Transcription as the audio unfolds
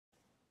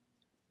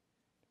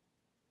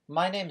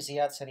My name is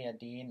Ziad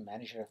Sariaddin,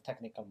 Manager of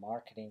Technical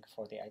Marketing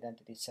for the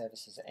Identity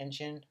Services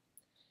Engine,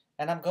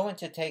 and I'm going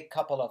to take a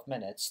couple of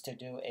minutes to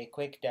do a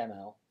quick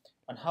demo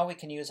on how we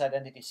can use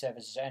Identity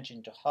Services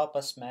Engine to help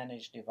us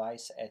manage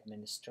device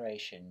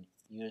administration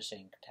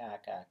using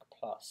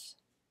TACACS.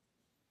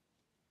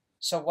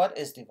 So what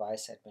is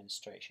device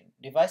administration?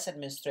 Device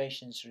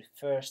administration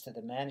refers to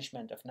the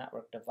management of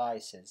network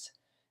devices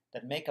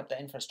that make up the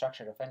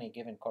infrastructure of any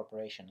given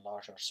corporation,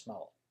 large or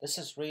small. This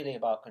is really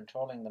about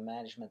controlling the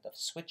management of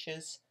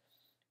switches,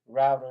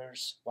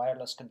 routers,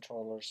 wireless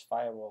controllers,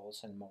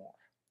 firewalls, and more.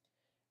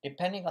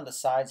 Depending on the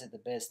size of the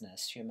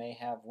business, you may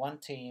have one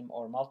team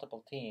or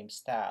multiple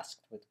teams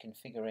tasked with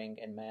configuring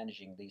and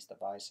managing these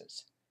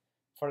devices.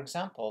 For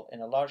example,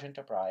 in a large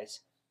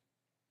enterprise,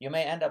 you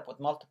may end up with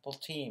multiple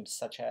teams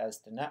such as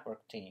the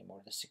network team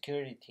or the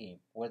security team,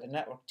 where the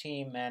network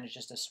team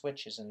manages the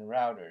switches and the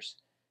routers,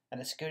 and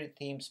the security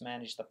teams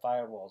manage the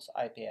firewalls,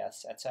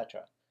 IPS,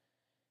 etc.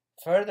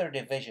 Further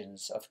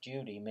divisions of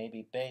duty may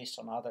be based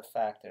on other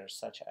factors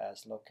such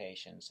as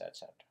locations,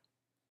 etc.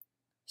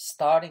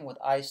 Starting with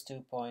ISE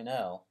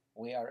 2.0,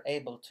 we are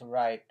able to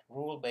write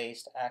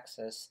rule-based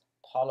access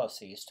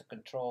policies to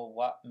control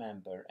what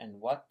member and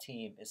what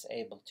team is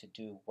able to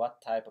do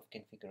what type of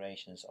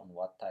configurations on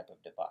what type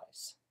of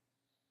device.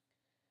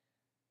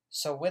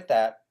 So with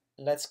that,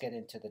 let's get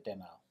into the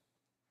demo.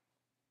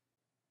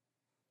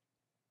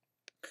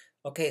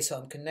 Okay, so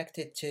I'm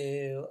connected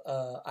to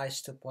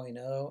ISE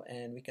 2.0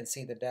 and we can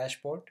see the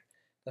dashboard.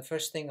 The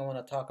first thing I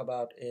want to talk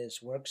about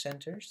is work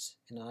centers.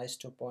 In ISE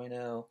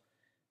 2.0,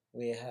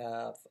 we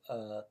have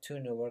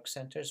two new work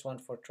centers, one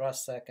for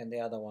TrustSec and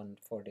the other one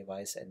for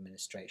device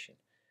administration.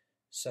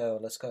 So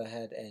let's go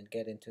ahead and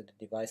get into the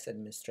device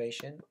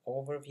administration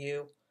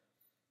overview.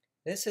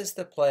 This is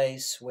the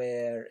place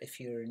where, if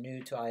you're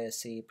new to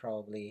ISE,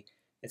 probably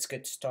it's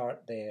good to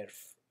start there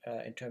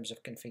in terms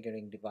of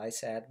configuring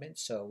device admin,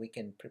 so we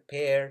can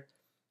prepare,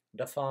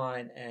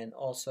 define, and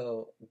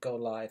also go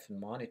live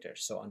and monitor.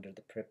 So under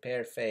the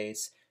prepare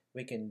phase,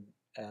 we can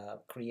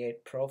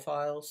create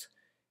profiles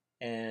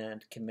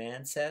and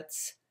command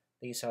sets.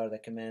 These are the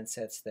command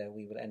sets that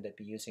we will end up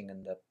using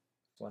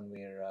when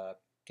we're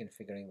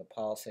configuring the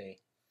policy.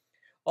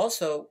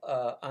 Also,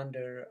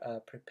 under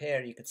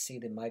prepare, you could see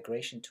the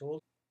migration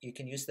tool. You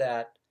can use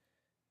that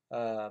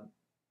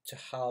to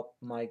help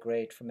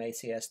migrate from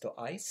ACS to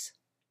ISE.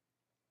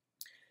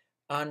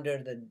 Under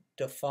the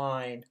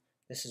define,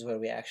 this is where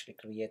we actually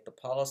create the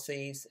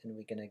policies, and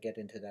we're going to get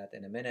into that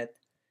in a minute.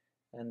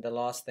 And the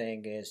last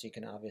thing is you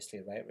can obviously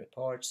write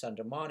reports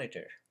under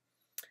monitor.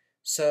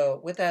 So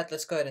with that,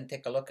 let's go ahead and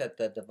take a look at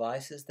the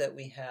devices that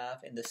we have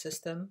in the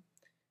system.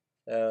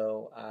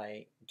 So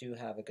I do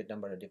have a good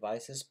number of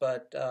devices,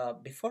 but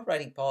before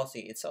writing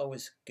policy, it's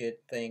always a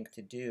good thing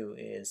to do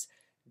is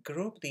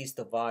group these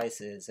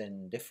devices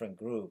in different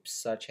groups,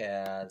 such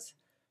as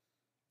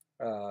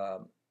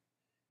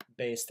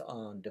based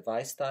on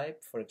device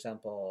type, for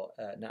example,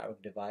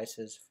 network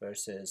devices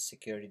versus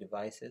security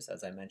devices.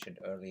 As I mentioned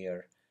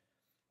earlier,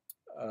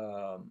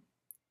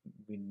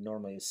 we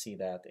normally see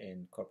that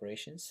in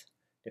corporations,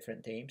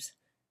 different teams,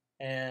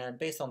 and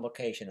based on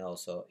location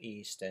also,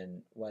 East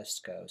and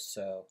West Coast.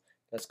 So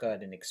let's go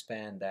ahead and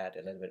expand that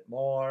a little bit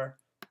more.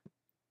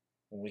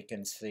 We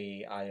can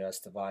see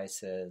iOS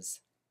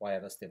devices,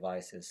 wireless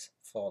devices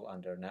fall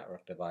under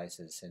network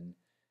devices, and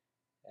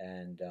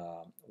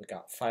we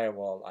got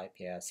firewall,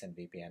 IPS, and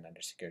VPN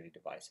under security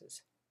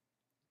devices.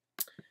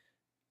 A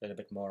little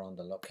bit more on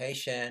the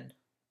location.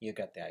 You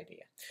got the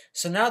idea.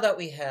 So now that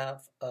we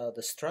have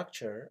the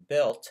structure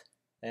built,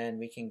 and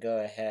we can go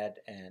ahead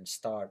and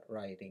start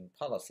writing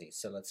policies.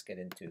 So let's get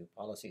into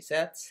policy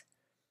sets.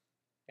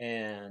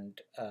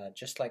 And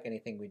just like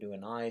anything we do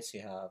in ISE,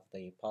 you have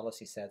the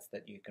policy sets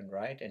that you can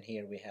write. And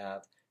here we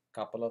have a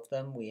couple of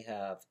them. We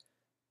have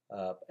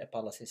a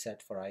policy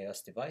set for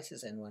iOS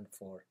devices and one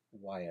for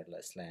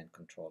wireless LAN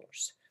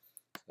controllers.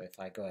 So if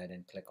I go ahead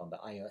and click on the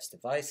iOS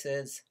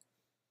devices,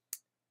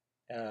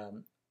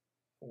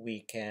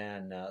 we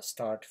can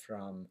start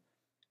from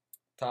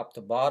top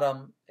to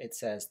bottom. It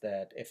says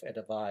that if a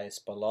device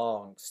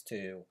belongs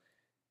to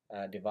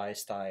a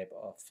device type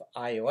of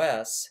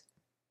iOS,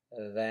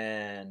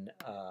 then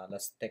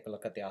let's take a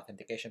look at the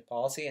authentication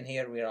policy. And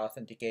here we are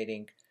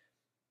authenticating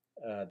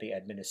the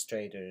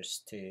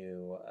administrators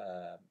to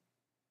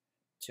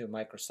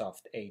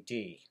Microsoft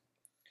AD.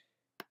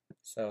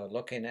 So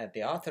looking at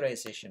the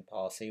authorization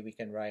policy, we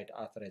can write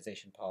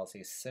authorization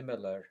policies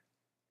similar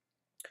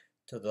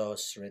to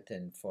those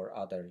written for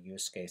other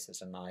use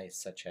cases in ISE,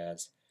 such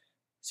as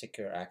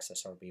secure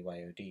access or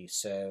BYOD.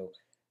 So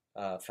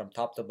from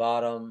top to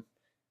bottom,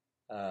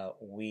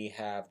 we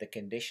have the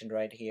condition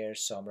right here.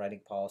 So I'm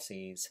writing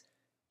policies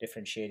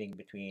differentiating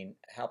between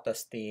help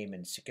desk team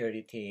and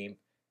security team,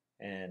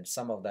 and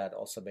some of that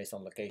also based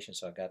on location.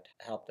 So I got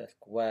help desk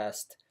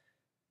West,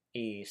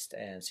 East,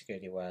 and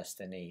security West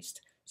and East.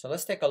 So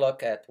let's take a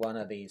look at one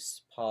of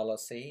these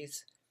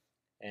policies,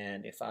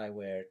 and if I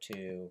were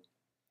to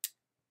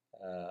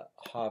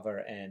hover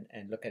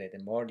and look at it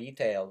in more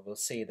detail, we'll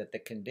see that the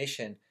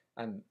condition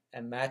I'm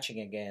matching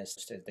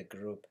against the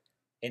group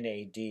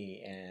NAD,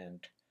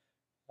 and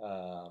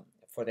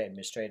for the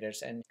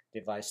administrators, and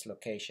device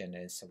location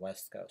is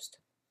West Coast.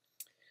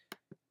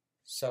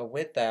 So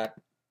with that,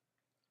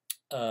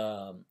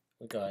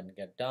 we go ahead and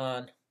get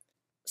done.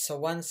 So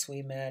once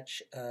we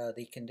match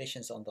the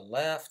conditions on the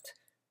left,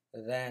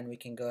 then we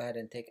can go ahead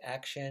and take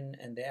action,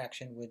 and the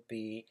action would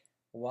be,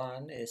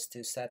 one is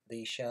to set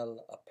the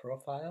shell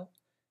profile,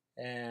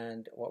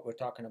 and what we're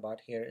talking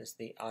about here is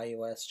the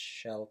iOS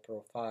shell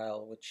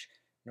profile, which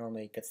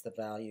normally gets the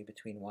value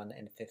between 1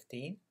 and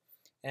 15.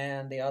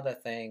 And the other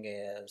thing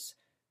is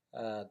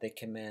the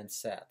command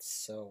sets.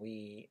 So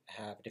we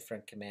have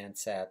different command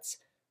sets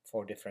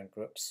for different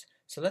groups.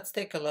 So let's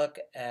take a look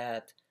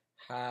at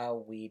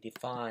how we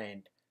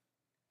defined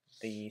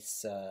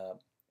these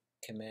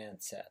command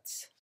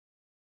sets.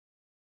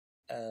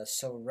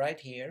 So right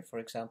here, for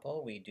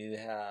example, we do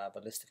have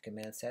a list of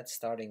command sets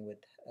starting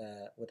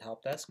with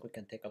help desk. We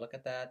can take a look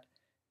at that,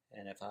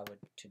 and if I were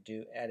to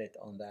do edit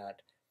on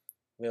that,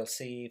 we'll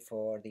see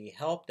for the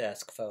help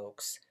desk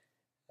folks,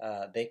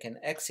 they can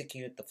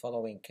execute the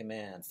following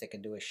commands. They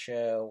can do a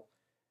show,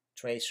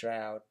 trace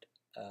route,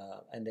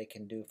 and they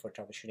can do for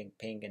troubleshooting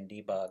ping and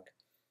debug,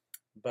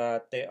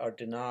 but they are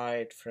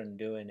denied from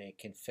doing a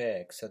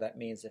config. So that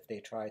means if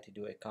they try to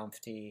do a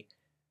conft,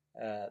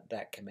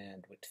 that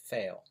command would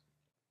fail.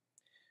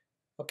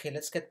 Okay,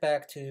 let's get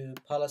back to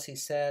policy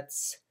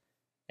sets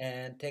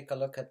and take a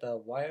look at the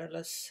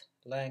wireless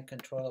LAN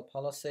controller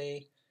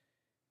policy.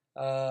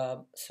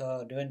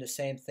 So doing the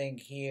same thing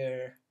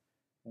here,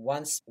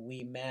 once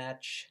we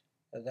match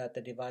that the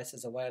device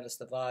is a wireless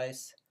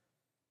device,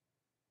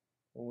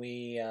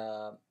 we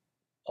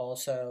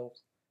also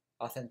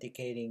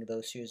authenticating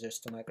those users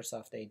to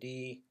Microsoft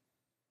AD,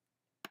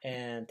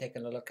 and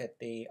taking a look at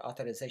the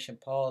authorization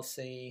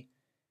policy.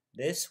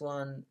 This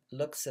one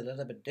looks a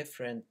little bit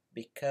different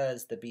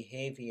because the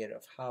behavior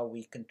of how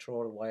we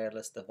control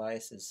wireless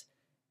devices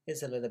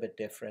is a little bit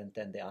different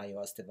than the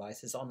iOS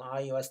devices. On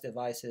iOS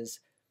devices,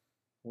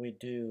 we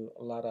do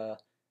a lot of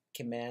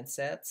command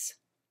sets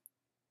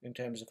in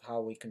terms of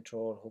how we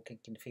control who can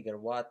configure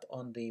what.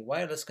 On the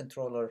wireless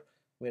controller,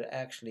 we're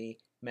actually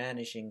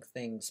managing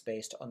things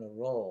based on a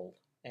role,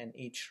 and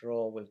each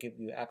role will give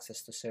you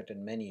access to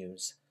certain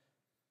menus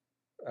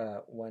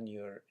when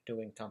you're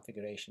doing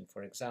configuration.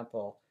 For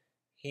example,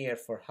 here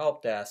for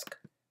help desk,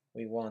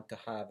 we want to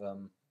have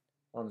them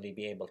only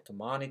be able to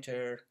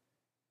monitor,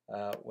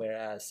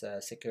 whereas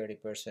a security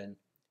person,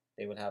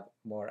 they will have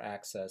more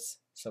access,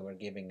 so we're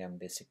giving them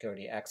the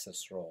security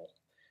access role.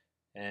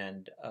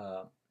 And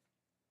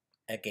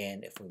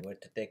again, if we were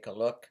to take a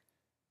look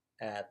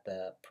at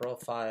the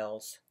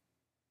profiles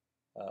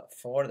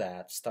for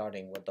that,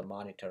 starting with the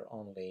monitor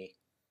only,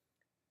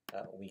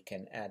 we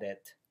can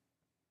edit,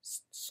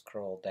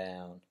 scroll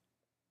down,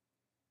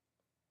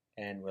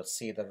 and we'll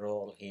see the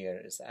role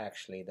here is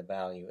actually the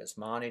value is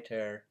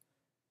monitor.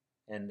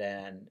 And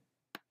then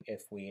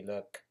if we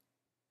look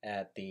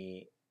at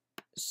the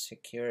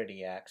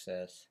security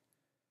access,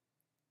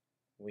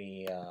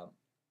 we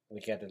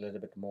get a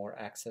little bit more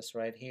access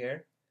right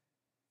here.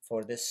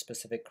 For this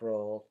specific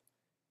role,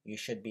 you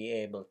should be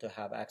able to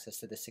have access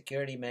to the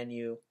security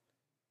menu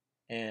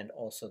and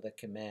also the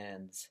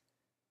commands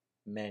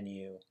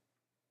menu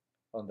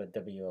on the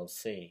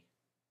WLC.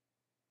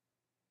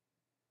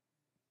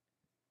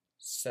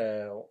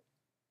 So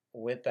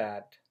with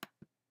that,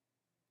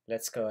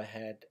 let's go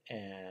ahead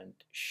and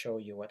show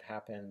you what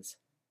happens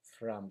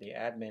from the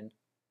admin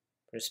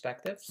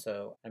perspective.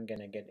 So I'm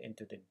going to get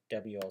into the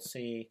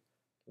WLC,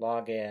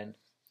 log in,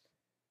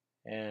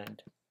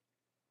 and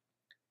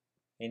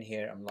in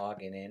here I'm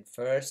logging in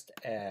first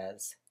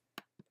as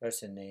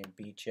person named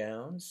B.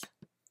 Jones,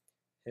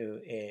 who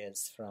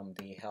is from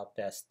the help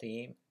desk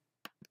team,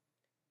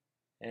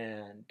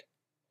 and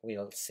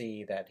we'll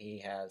see that he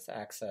has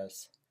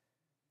access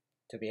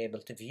to be able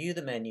to view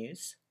the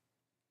menus.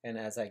 And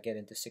as I get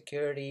into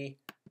security,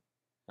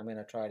 I'm going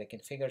to try to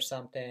configure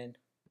something,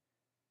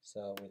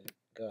 so we'll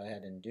go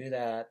ahead and do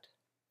that.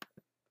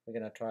 We're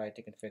going to try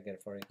to configure,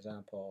 for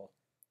example,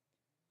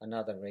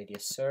 another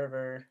Radius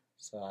server,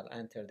 so I'll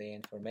enter the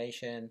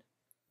information,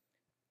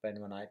 but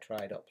when I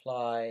try to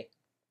apply,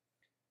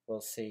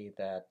 we'll see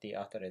that the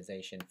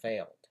authorization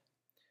failed.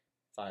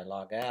 If I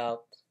log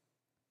out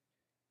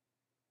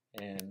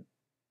and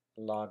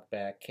log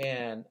back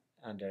in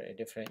under a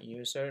different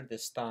user,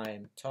 this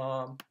time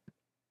Tom,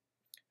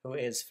 who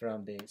is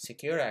from the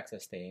secure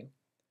access team,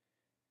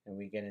 and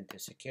we get into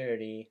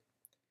security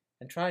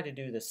and try to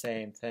do the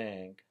same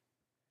thing,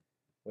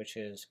 which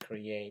is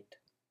create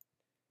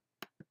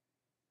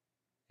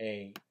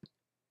a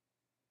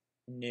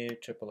new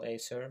AAA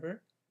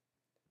server,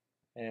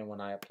 and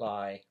when I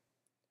apply,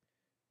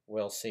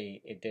 we'll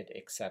see it did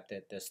accept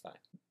it this time.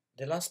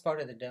 The last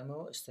part of the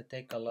demo is to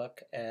take a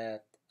look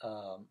at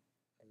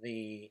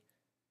the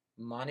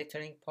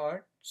monitoring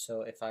part.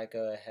 So if I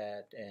go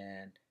ahead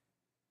and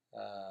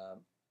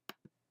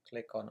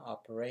click on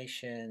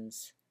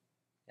operations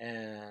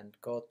and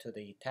go to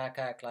the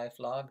TACACS life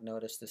log.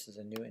 Notice this is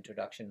a new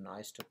introduction in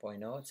ISE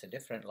 2.0. It's a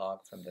different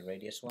log from the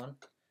Radius one.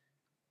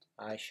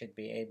 I should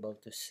be able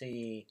to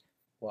see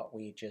what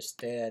we just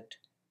did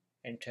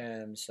in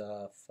terms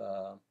of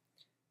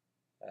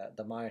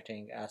the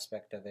monitoring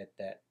aspect of it,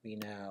 that we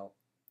now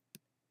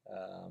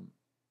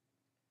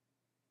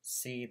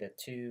see the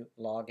two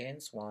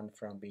logins, one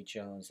from B.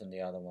 Jones and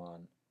the other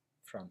one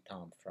from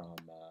Tom from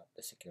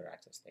the secure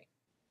access thing.